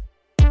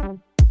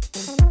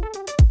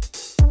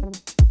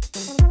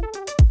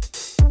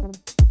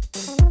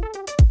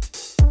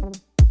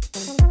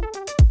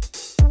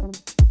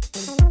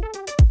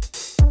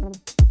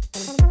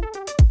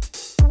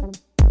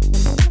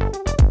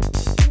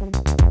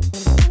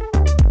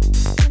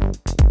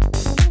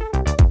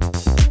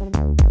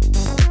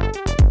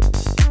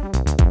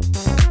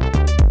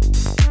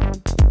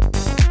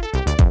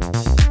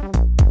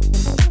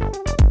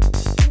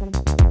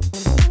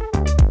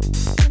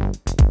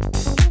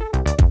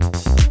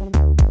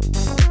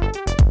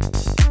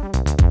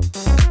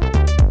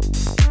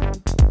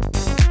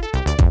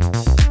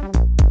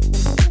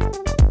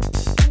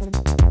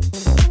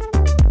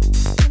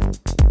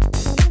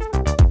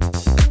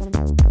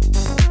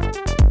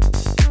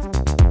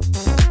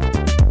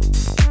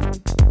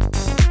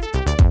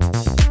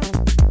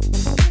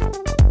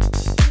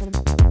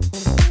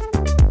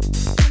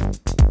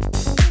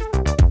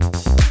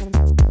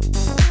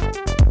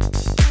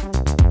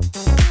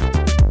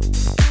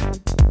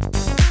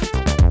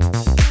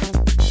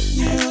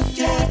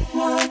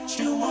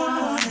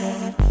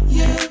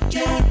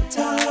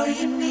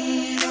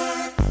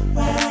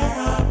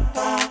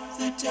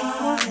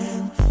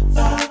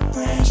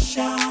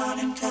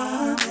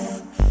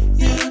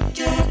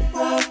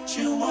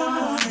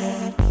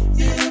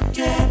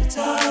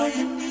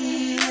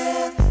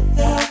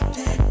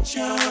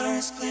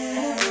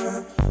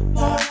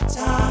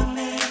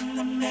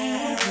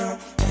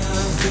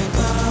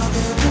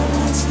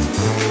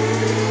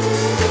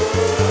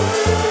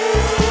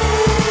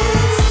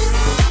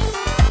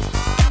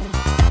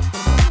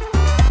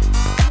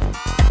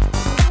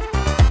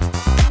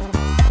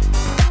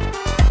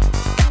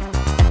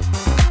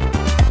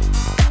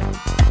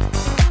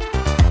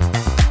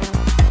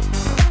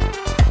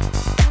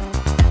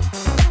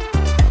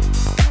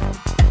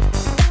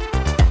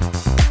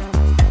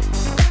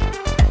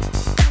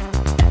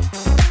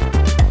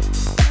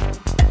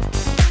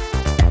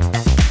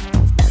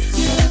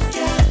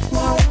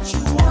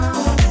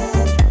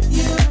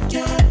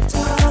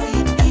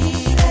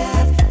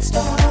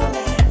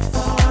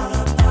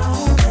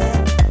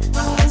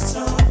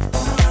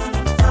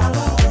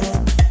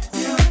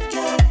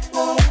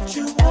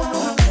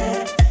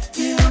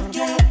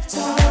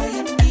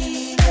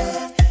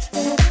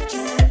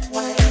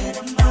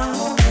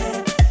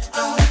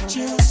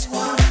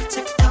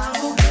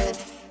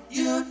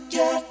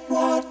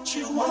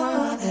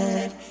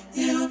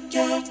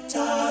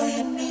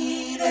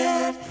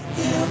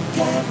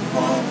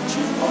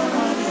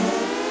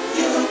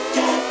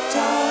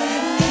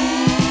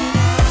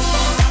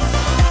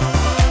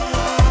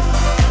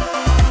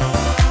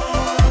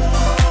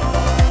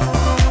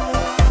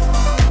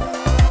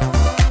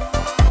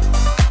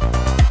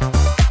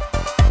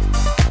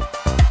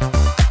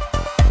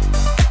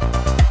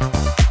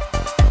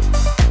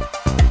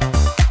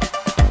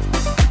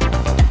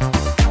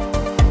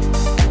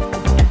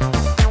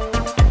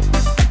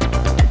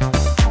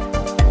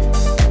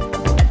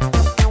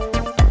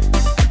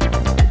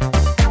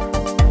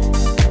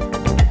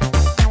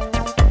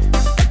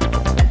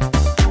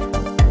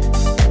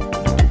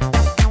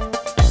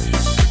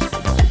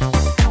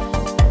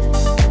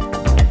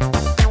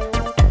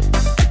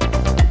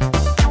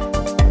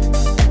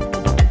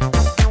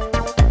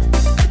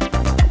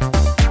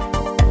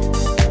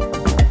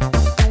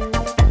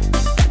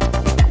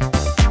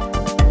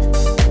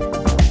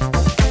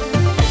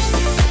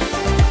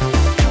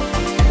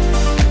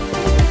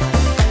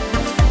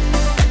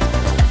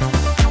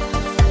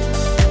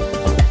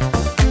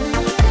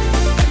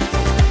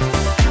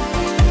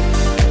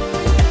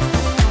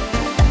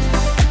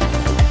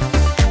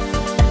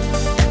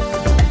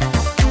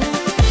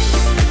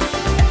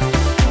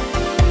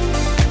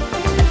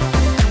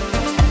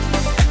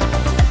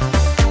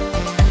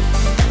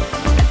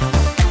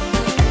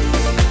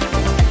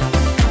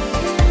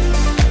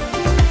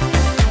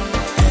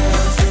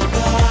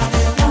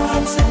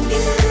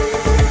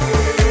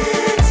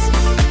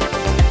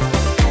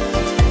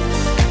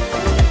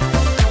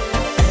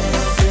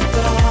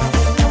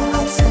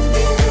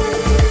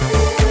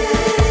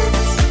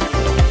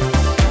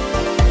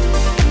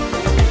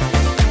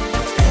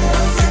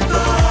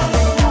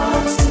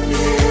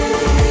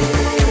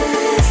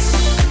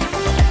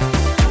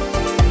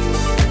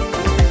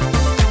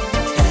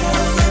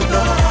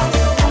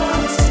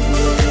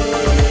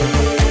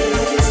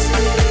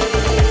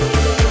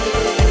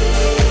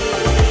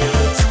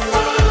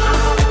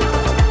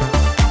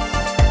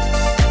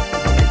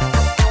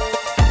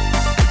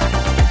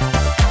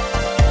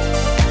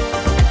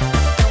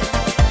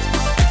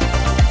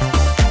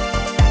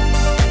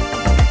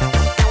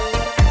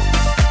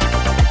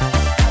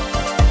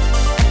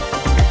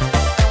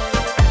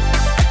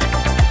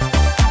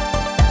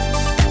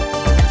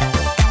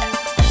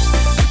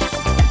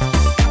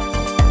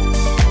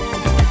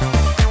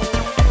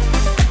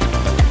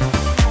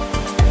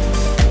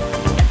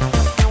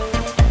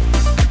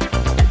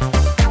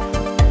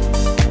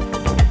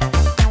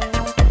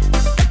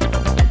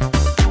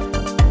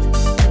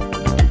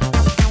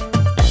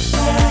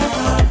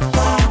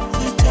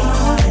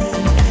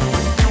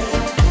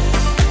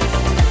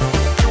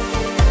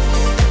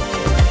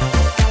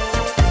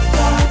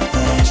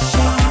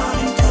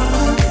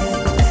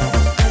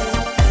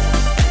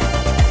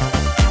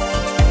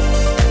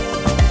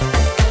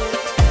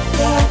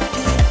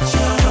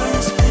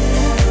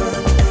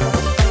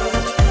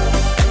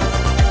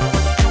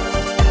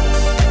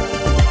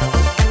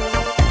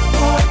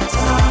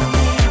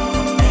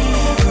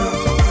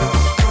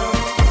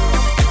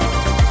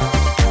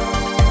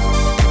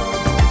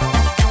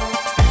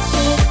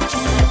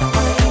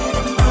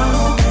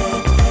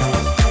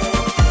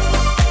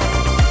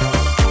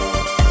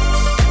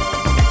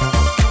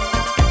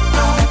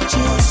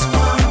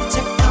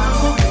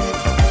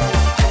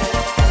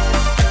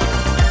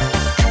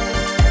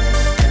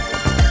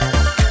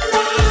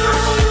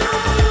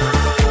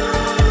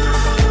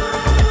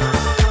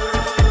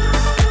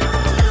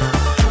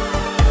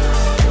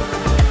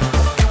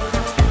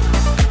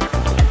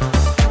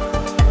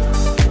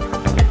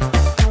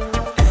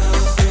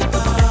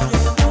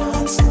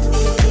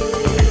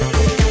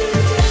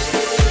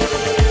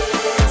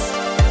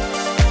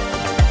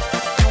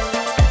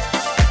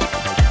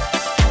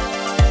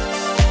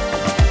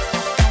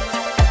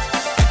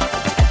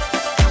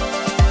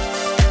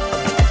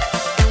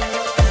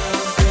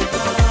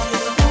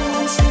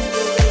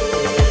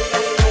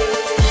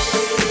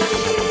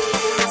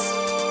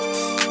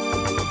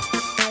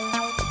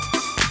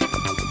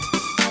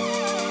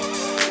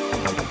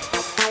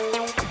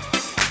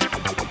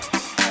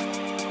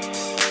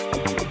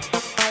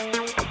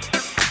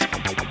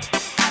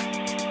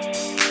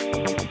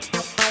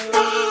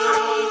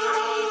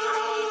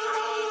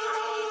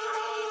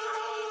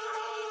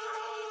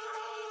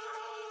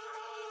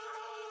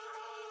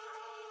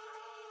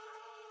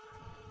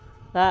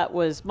 That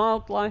was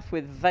Mildlife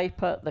with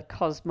Vapour, the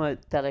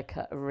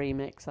Cosmodelica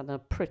remix, and a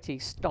pretty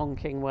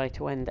stonking way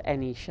to end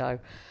any show.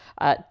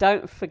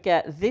 Don't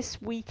forget,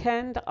 this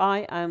weekend I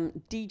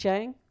am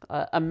DJing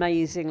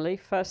amazingly,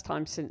 first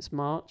time since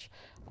March.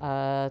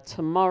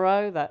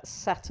 Tomorrow, that's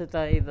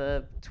Saturday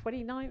the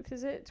 29th,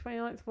 is it?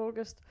 29th of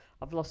August?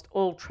 I've lost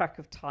all track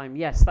of time.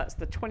 Yes, that's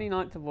the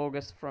 29th of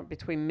August from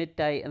between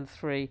midday and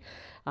 3.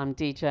 I'm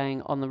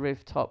DJing on the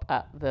rooftop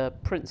at the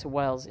Prince of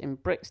Wales in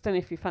Brixton.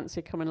 If you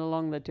fancy coming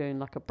along, they're doing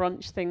like a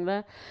brunch thing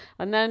there.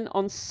 And then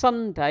on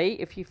Sunday,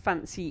 if you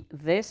fancy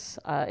this,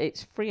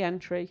 it's free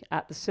entry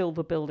at the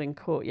Silver Building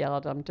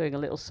Courtyard. I'm doing a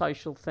little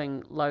social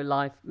thing, low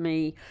life.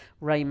 Me,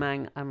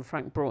 Raymang and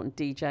Frank Broughton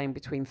DJing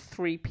between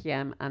 3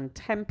 p.m. and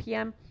 10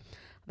 p.m.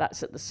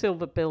 That's at the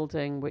Silver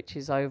Building, which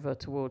is over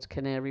towards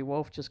Canary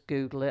Wharf. Just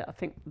Google it. I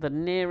think the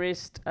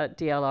nearest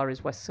DLR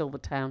is West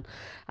Silvertown.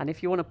 And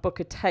if you want to book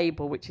a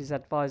table, which is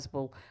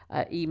advisable,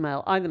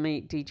 email either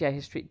me,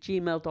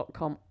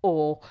 djhistory@gmail.com,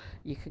 or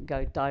you can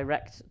go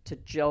direct to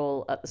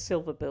Joel at the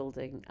Silver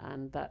Building,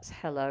 and that's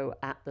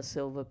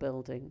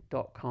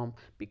hello@thesilverbuilding.com.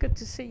 Be good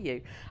to see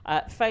you.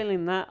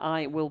 Failing that,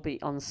 I will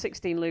be on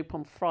 16 Loop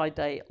on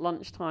Friday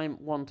lunchtime,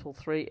 1 till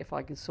 3, if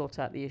I can sort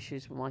out the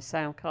issues with my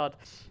sound card,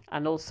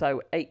 and also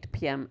 8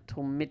 p.m.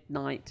 till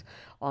midnight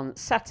on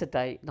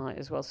Saturday night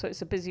as well. So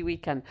it's a busy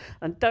weekend.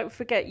 And don't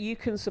forget, you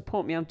can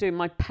support me. I'm doing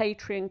my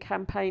Patreon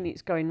campaign.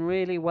 It's going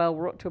really well.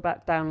 We're up to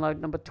about download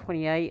number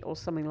 28 or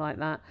something like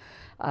that.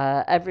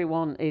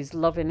 Everyone is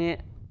loving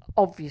it.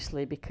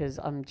 Obviously, because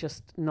I'm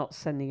just not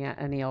sending out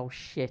any old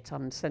shit.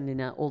 I'm sending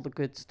out all the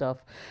good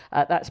stuff.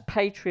 That's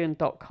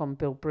patreon.com,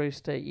 Bill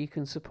Brewster. You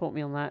can support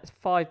me on that. It's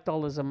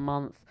 $5 a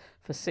month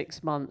for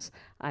 6 months,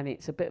 and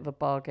it's a bit of a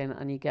bargain,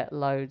 and you get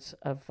loads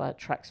of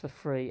tracks for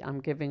free. I'm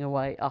giving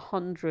away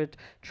 100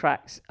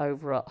 tracks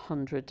over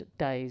 100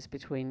 days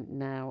between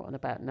now and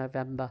about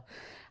November.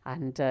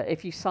 And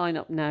if you sign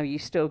up now, you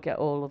still get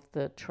all of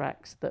the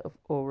tracks that have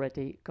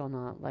already gone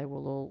out. They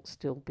will all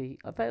still be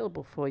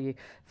available for you.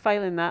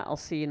 Failing that, I'll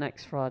see you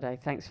next Friday.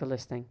 Thanks for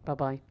listening.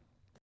 Bye-bye.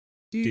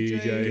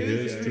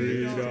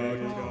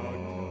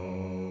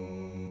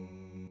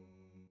 DJHistory.com.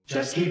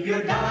 Just keep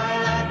your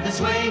dial at the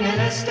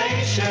swinging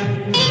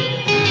station,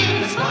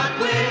 the spot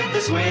with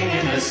the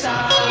swinging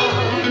sound.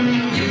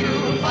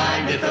 You'll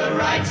find it the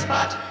right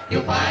spot,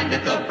 you'll find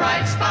it the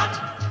bright spot.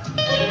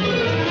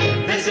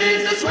 This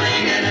is the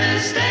swinging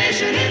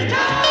station in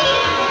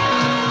town.